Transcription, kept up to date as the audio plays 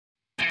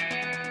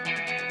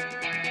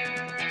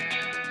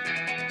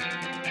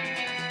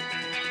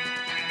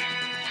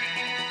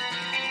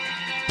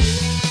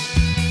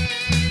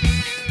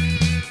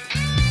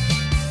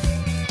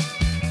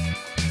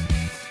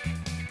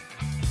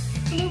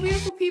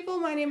people,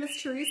 my name is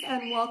Terese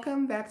and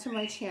welcome back to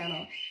my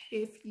channel.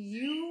 If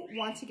you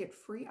want to get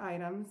free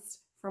items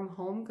from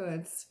Home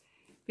Goods,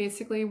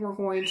 basically we're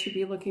going to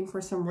be looking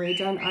for some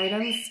redone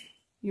items.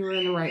 You're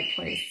in the right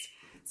place.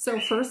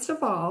 So first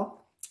of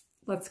all,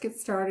 let's get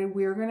started.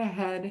 We're going to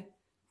head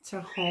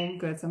to Home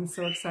Goods. I'm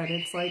so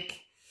excited. It's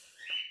like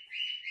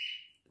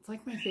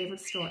my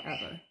favorite store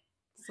ever.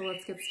 So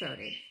let's get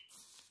started.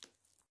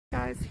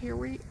 Guys, here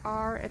we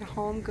are at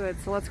Home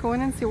Goods. So let's go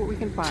in and see what we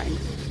can find.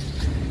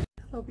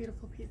 Hello,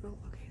 beautiful people.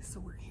 Okay, so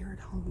we're here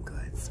at Home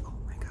Goods. Oh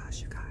my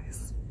gosh, you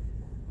guys.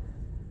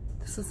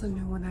 This is a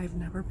new one. I've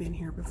never been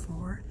here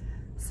before.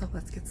 So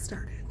let's get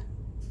started.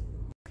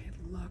 Okay,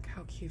 look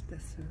how cute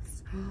this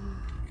is. Oh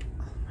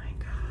my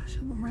gosh,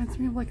 it reminds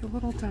me of like a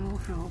little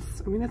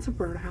dollhouse. I mean, it's a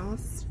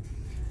birdhouse.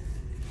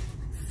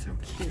 It's so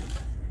cute.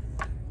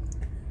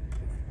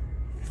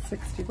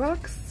 60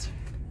 bucks.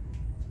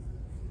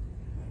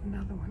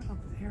 Another one up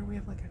there. We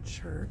have like a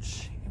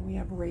church and we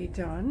have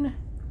redone.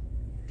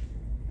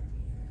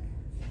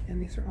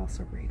 And these are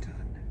also redone.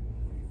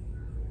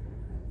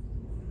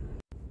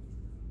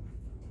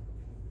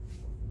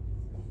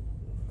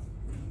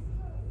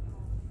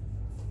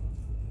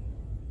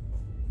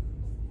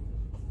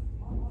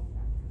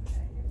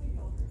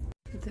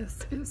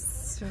 This is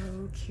so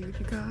cute,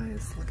 you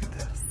guys. Look at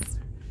this.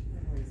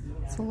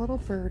 It's a little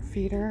bird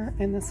feeder,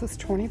 and this is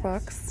 20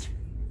 bucks.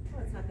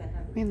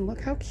 I mean,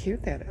 look how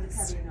cute that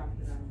is.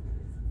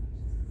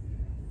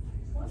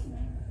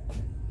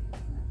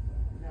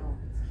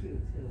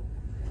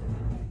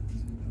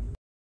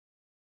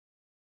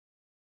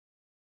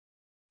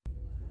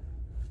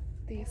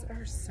 These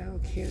are so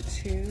cute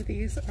too.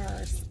 These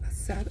are a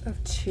set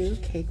of 2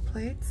 cake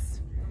plates,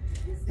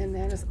 and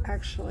that is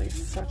actually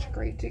such a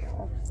great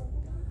deal.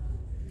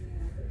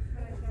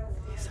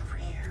 These over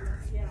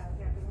here.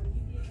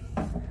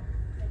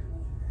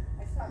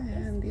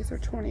 And these are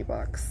 20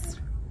 bucks.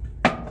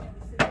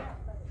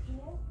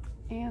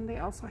 And they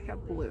also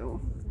have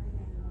blue.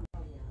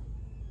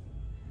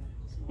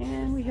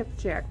 And we have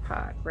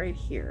jackpot right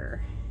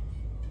here.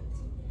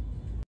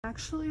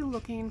 Actually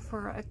looking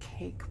for a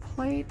cake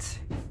plate,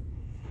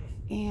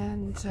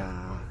 and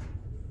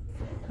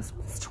this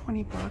one's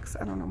 20 bucks.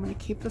 I don't know, I'm gonna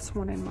keep this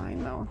one in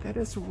mind though. That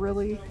is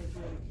really,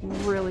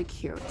 really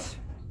cute.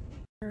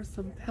 There's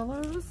some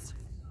pillows.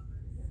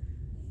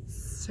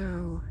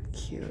 So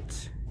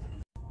cute.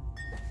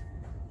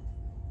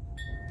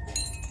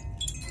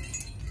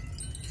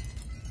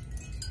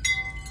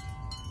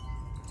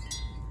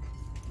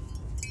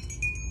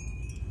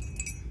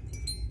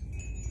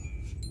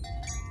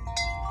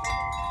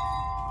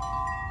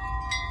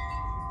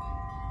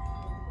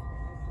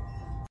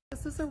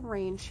 This is a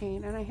rain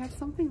chain, and I have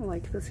something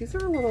like this. These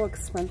are a little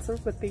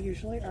expensive, but they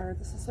usually are.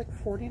 This is like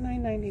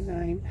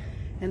 $49.99,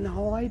 and the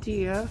whole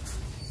idea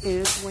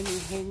is when you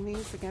hang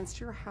these against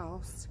your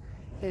house,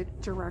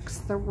 it directs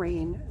the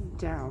rain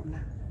down.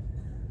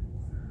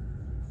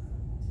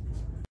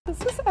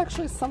 This is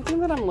actually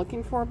something that I'm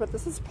looking for, but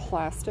this is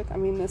plastic. I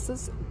mean, this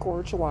is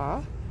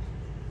gorgeous.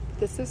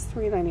 This is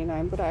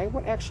 $3.99, but I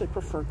would actually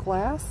prefer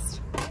glass.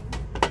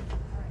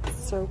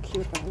 So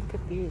cute. But look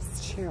at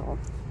these too.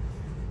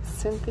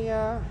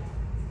 Cynthia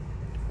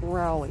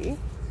Rowley,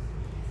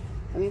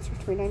 and these are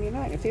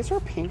 $3.99. If these were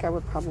pink, I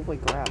would probably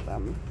grab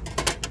them.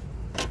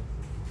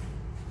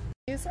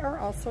 These are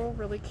also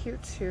really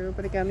cute too,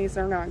 but again, these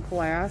are not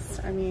glass.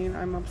 I mean,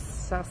 I'm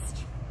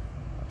obsessed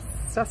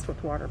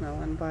with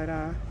watermelon, but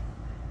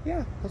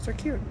yeah, those are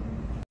cute.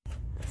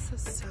 This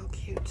is so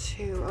cute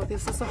too. Oh,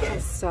 this is a whole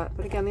set,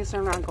 but again, these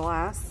are not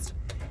glass.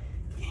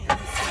 And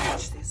let's see how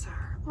much these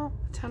are. Oh,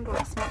 10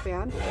 bucks, not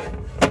bad.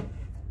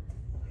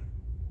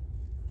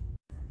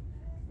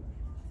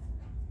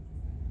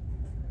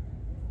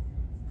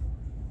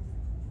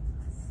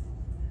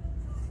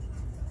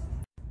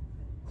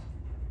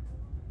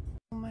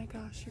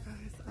 Gosh, you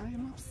guys, I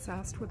am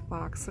obsessed with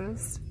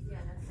boxes.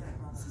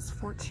 This is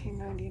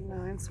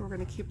 $14.99, so we're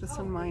going to keep this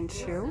in mind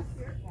too.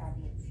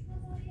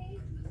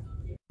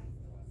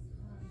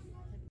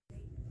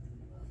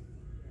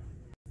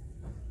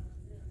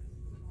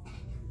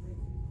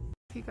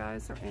 If you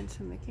guys are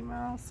into Mickey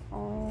Mouse,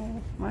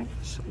 oh my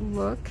gosh,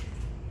 look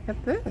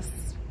at this.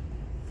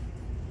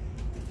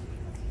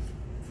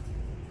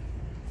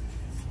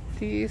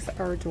 These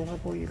are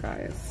adorable, you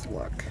guys.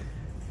 Look,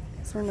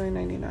 these are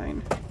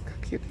 $9.99.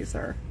 Cute these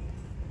are.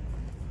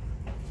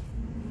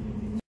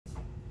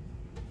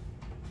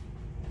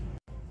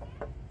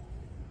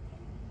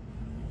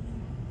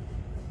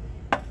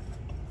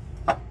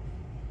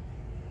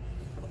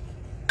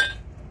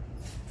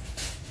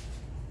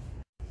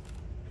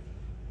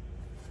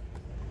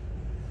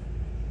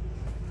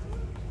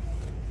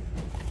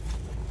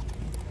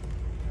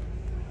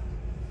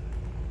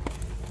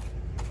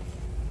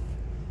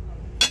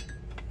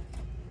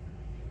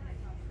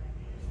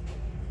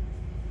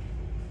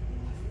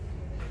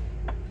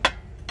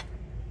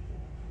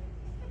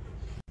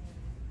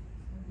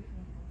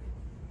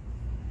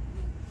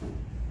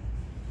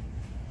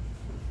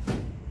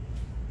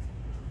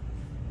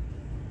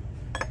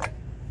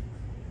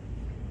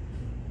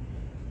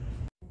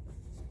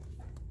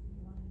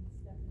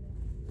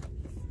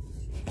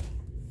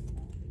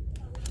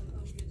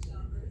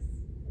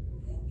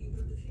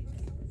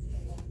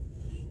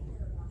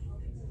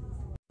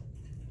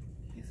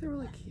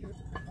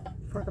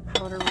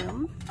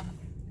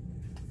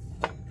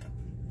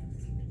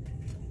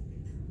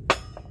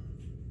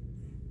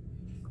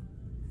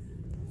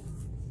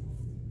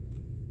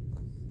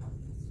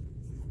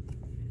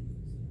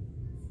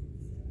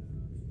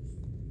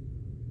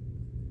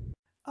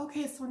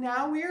 Okay, so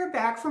now we are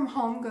back from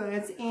Home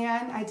Goods,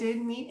 and I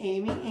did meet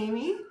Amy.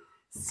 Amy,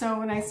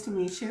 so nice to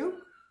meet you.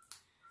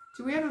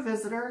 Do we have a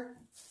visitor?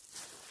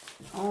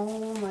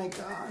 Oh my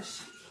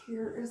gosh,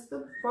 here is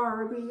the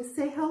Barbie.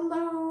 Say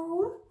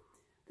hello.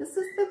 This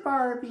is the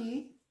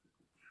Barbie.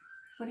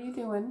 What are you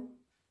doing?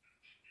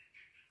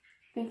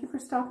 Thank you for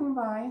stopping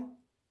by. Do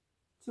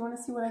you want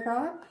to see what I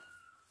got?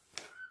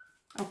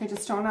 Okay,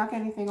 just don't knock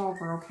anything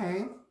over,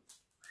 okay?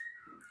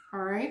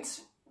 All right.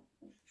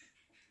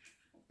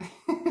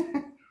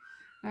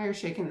 Now you're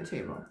shaking the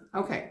table.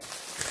 Okay.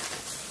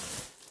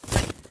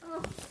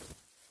 Oh.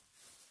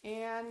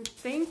 And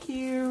thank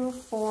you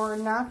for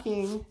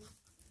knocking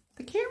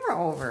the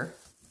camera over.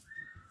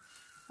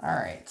 All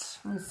right,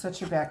 let me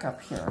set you back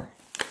up here.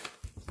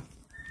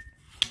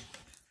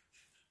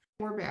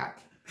 We're back.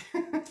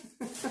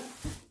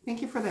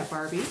 Thank you for that,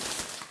 Barbie.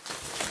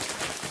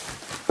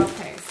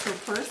 Okay, so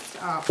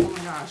first up, oh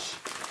my gosh.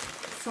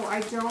 So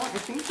I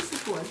think this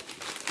is wood.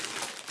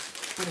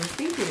 What I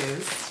think it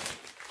is.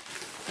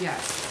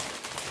 Yes.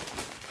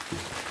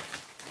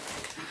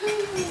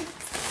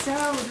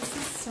 So this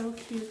is so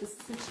cute. This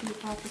is a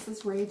teapot. This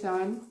is Ray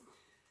Dunn.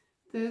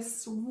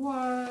 This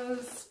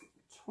was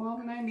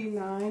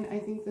 $12.99. I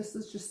think this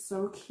is just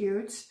so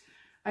cute.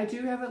 I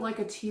do have it like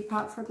a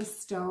teapot for the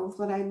stove,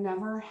 but I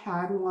never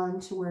had one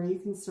to where you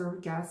can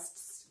serve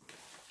guests.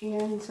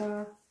 And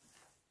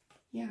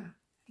yeah,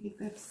 I think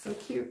that's so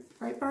cute.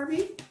 Right,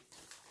 Barbie?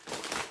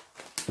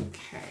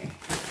 Okay.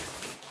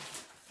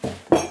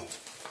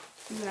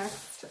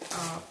 Next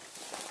up,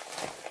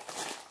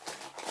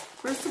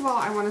 first of all,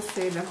 I want to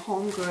say that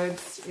Home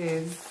Goods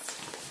is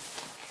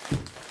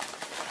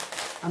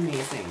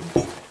amazing.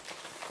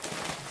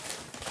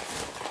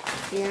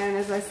 And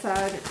as I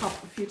said a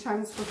few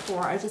times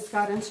before, I just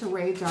got into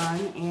Ray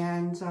Dunn,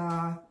 and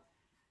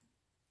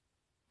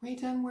Ray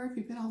Dunn, where have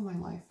you been all my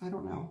life? I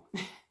don't know.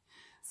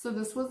 So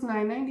this was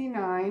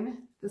 $9.99.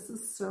 This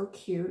is so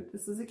cute.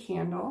 This is a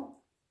candle.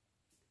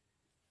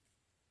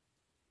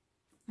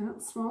 And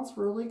it smells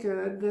really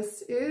good.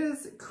 This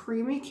is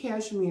creamy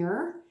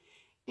cashmere.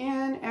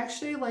 And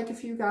actually, like,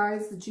 if you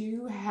guys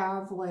do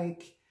have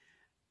like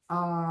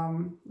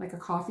a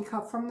coffee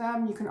cup from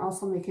them, you can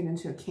also make it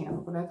into a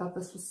candle. But I thought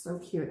this was so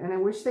cute. And I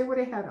wish they would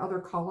have had other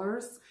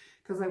colors,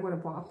 because I would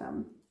have bought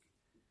them.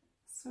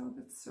 So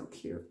that's so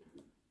cute.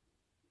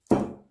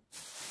 Okay.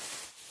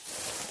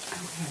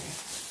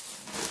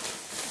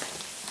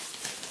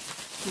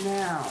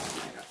 Now, oh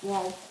my God,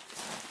 well,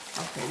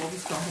 okay, we'll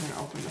just go ahead and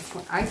open this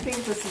one. I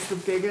think this is the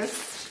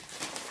biggest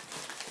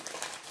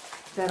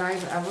that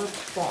I've ever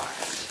bought.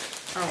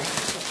 Oh,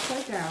 it's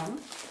upside down.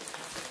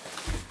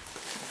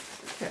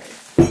 Okay.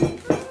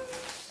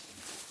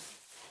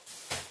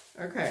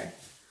 Okay.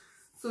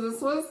 So this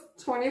was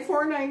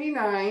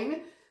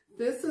 $24.99.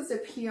 This is a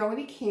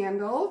peony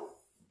candle.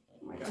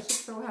 Oh my gosh,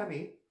 it's so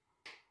heavy.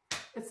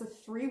 It's a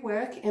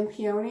 3-wick, and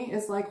peony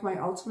is like my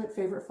ultimate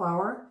favorite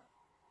flower.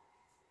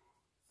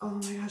 Oh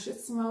my gosh, it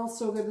smells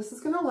so good. This is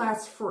going to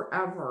last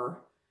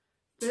forever.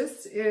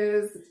 This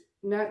is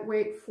net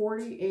weight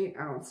 48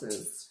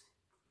 ounces.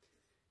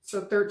 So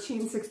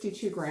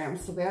 1362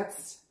 grams. So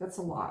that's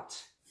a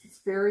lot. It's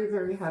very,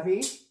 very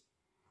heavy.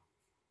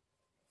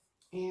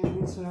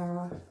 And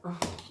oh, I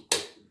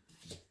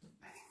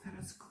think that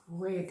is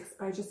great, 'cause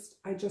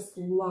I just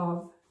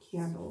love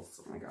candles.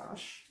 Oh my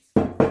gosh.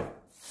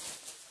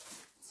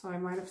 So I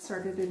might have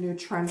started a new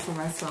trend for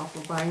myself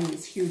of buying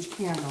these huge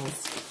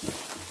candles.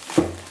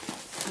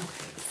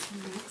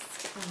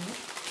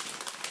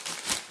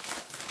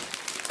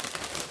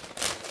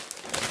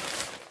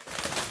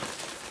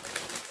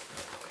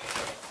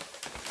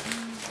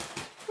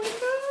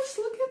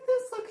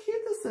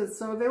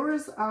 So there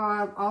was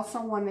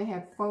also one that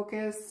had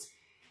focus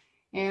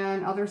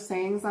and other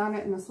sayings on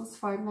it, and this was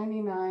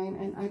 $5.99,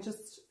 and I love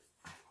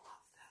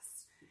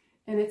this.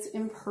 And it's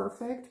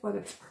imperfect, but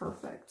it's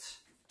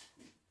perfect.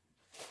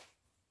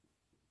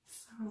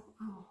 So,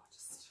 oh,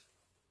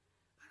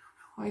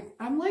 I don't know.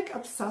 I'm like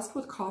obsessed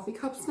with coffee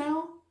cups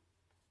now.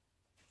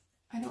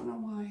 I don't know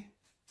why.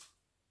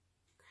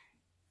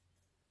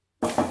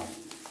 Okay.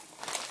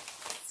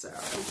 So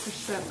I'll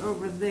push that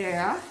over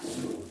there.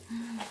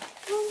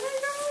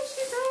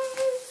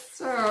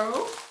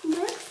 So,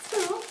 next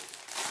up,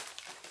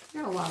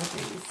 got a lot of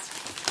things.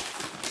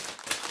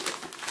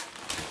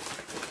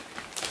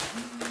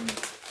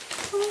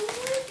 Oh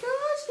my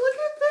gosh, look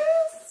at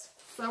this.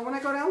 So when I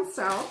go down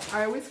south,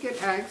 I always get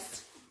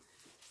eggs,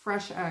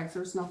 fresh eggs.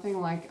 There's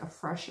nothing like a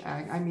fresh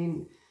egg. I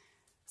mean,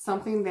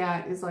 something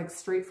that is like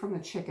straight from the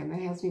chicken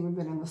that hasn't even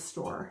been in the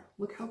store.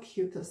 Look how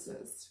cute this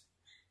is.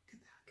 Look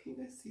at that. Can you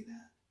guys see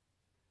that?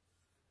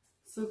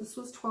 So this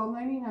was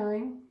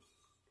 $12.99.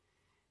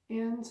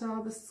 And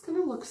this is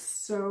going to look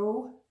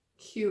so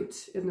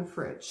cute in the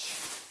fridge.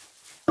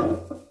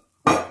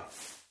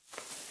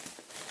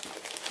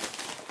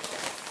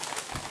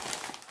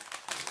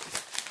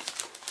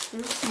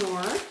 There's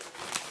more.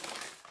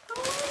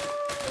 Oh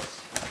my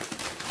gosh.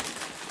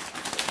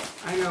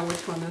 I know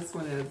which one this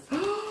one is. Oh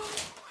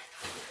my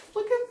God.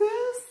 Look at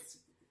this.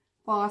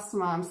 Boss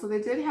Mom. So they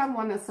did have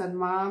one that said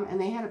Mom,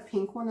 and they had a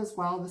pink one as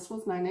well. This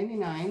was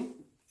 $9.99.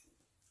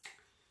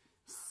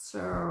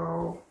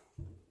 So,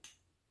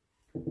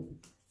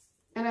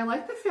 and I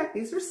like the fact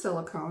these are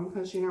silicone,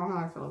 because you know how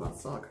I feel about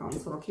silicone.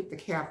 So it'll keep the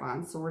cap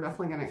on. So we're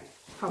definitely going to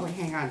probably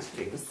hang on to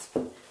these.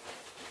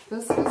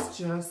 This is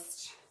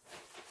just,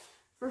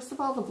 first of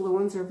all, the blue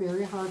ones are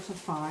very hard to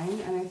find.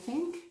 And I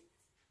think,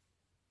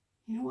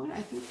 you know what? I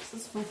think this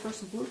is my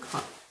first blue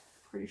cup.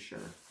 Pretty sure.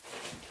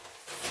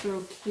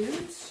 So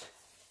cute.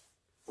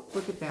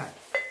 Look at that.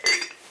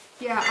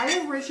 Yeah,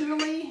 I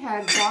originally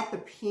had bought the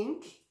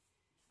pink.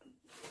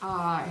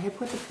 I had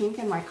put the pink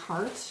in my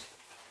cart.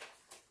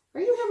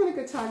 Are you having a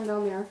good time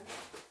down there?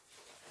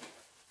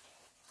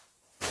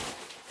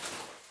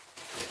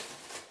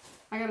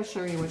 I gotta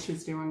show you what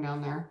she's doing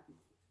down there.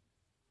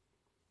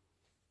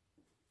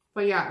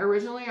 But yeah,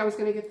 originally I was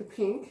gonna get the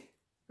pink.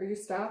 Are you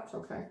stopped?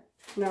 Okay.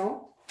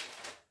 No?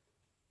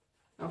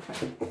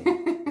 Okay.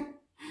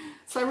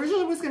 So I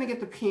originally was going to get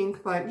the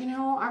pink, but you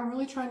know, I'm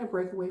really trying to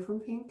break away from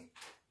pink.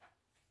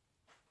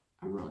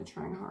 I'm really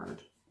trying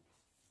hard.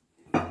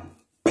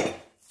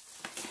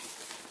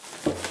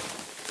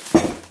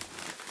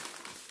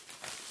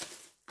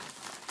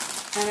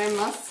 And I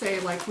must say,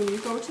 like, when you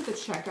go to the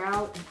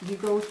checkout, you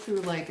go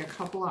through like a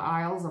couple of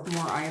aisles of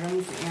more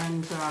items,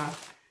 and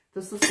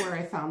this is where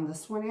I found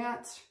this one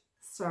at.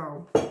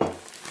 So,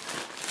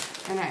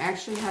 and I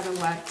actually had to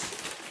let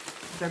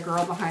the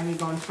girl behind me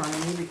go in front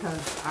of me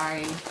because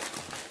I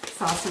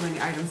saw so many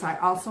items. I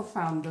also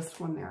found this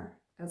one there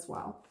as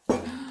well. So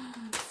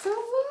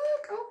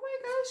look, oh my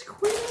gosh,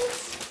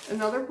 Queen.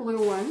 Another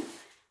blue one,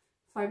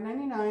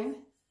 $5.99.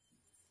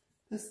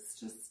 This is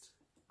just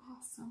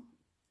awesome.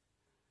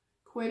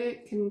 Quit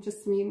it can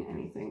just mean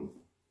anything.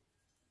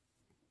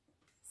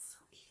 So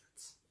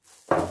cute.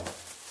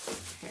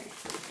 Okay.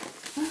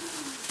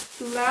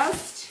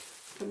 Last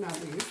but not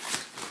least,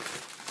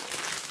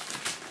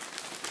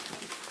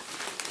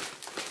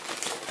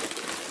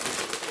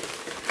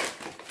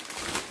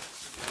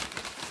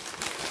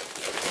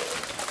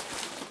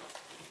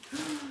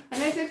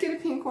 and I did get a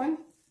pink one.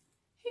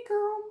 Hey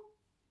girl.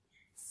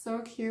 So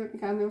cute.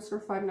 Again, those were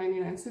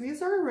 $5.99. So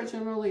these are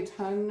originally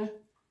 $10.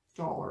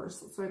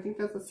 So I think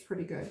that's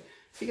pretty good.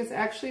 Because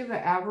actually the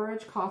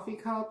average coffee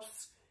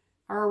cups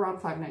are around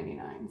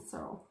 $5.99.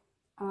 So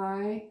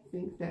I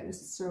think that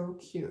is so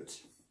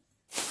cute.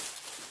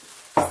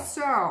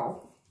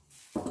 So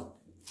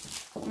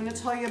I'm going to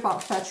tell you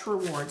about Fetch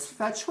Rewards.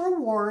 Fetch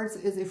Rewards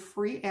is a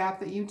free app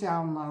that you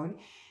download.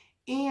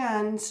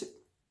 And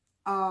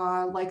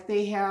like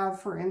they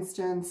have, for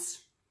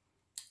instance,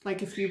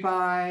 like if you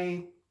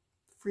buy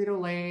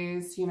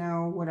Frito-Lays, you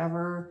know,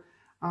 whatever,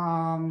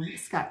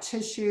 it's got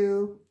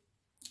tissue.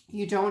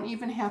 You don't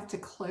even have to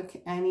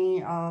click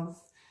any of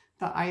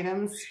the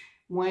items.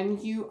 When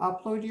you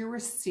upload your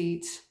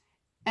receipt,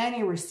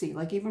 any receipt,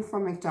 like even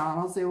from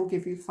McDonald's, they will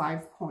give you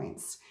 5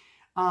 points.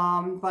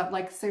 But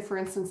like say for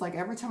instance, like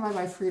every time I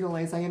buy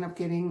Frito-Lays, I end up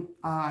getting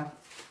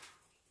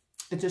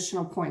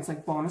additional points,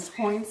 like bonus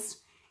points.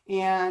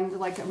 And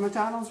like a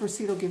McDonald's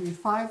receipt will give you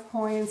 5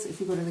 points.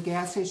 If you go to the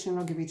gas station,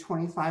 it'll give you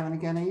 25. And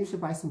again, I usually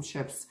buy some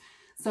chips.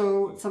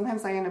 So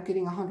sometimes I end up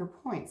getting 100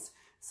 points.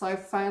 So I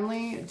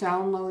finally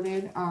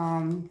downloaded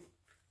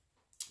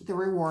the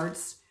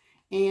rewards,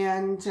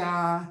 and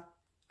I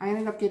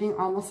ended up getting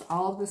almost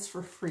all of this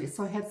for free.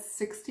 So I had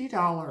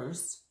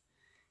 $60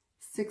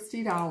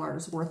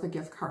 worth of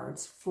gift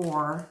cards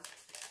for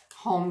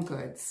home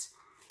goods.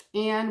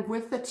 And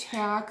with the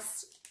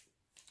tax,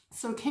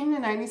 so it came to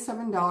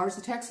 $97.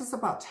 The tax is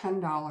about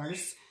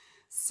 $10.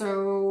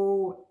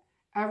 So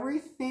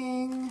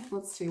everything,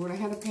 let's see, what I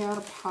had to pay out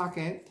of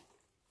pocket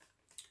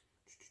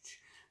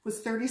was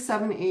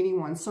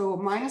 $37.81. So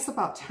minus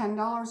about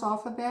 $10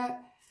 off of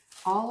that,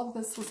 all of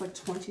this was like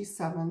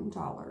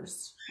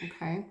 $27.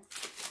 Okay,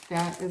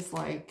 that is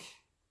like,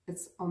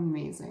 it's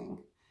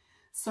amazing.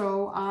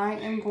 So I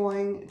am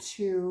going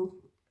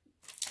to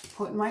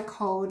put my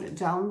code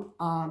down,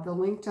 the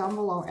link down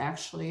below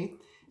actually,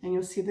 and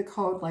you'll see the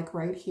code like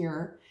right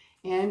here.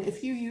 And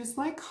if you use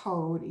my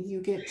code, you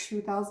get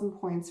 2,000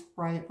 points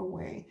right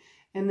away.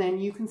 And then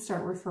you can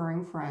start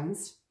referring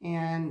friends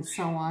and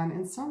so on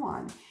and so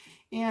on.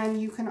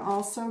 And you can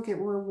also get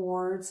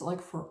rewards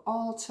like for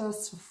Ulta,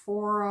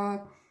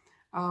 Sephora,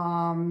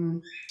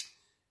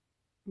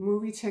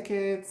 movie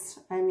tickets.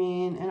 I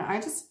mean, and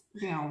I just,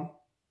 you know,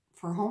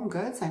 for home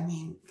goods, I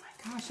mean,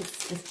 my gosh,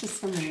 it's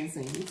just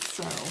amazing.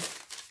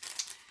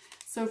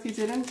 So if you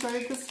did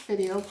enjoy this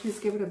video, please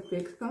give it a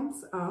big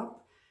thumbs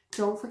up.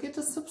 Don't forget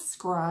to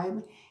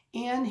subscribe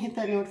and hit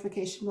that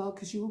notification bell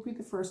because you will be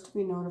the first to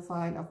be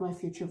notified of my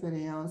future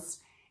videos.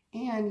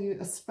 And you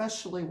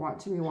especially want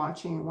to be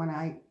watching when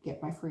I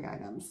get my free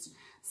items.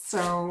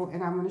 So,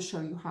 and I'm going to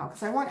show you how,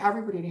 because I want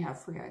everybody to have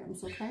free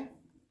items, okay?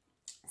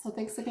 So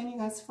thanks again, you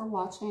guys, for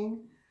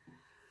watching.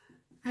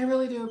 I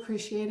really do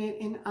appreciate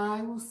it, and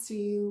I will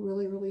see you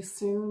really, really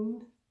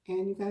soon.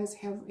 And you guys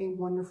have a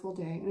wonderful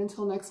day. And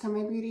until next time,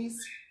 my beauties,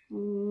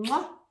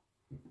 mwah,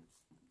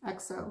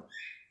 XO.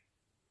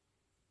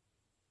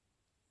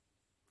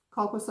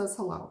 Kalpa says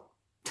hello.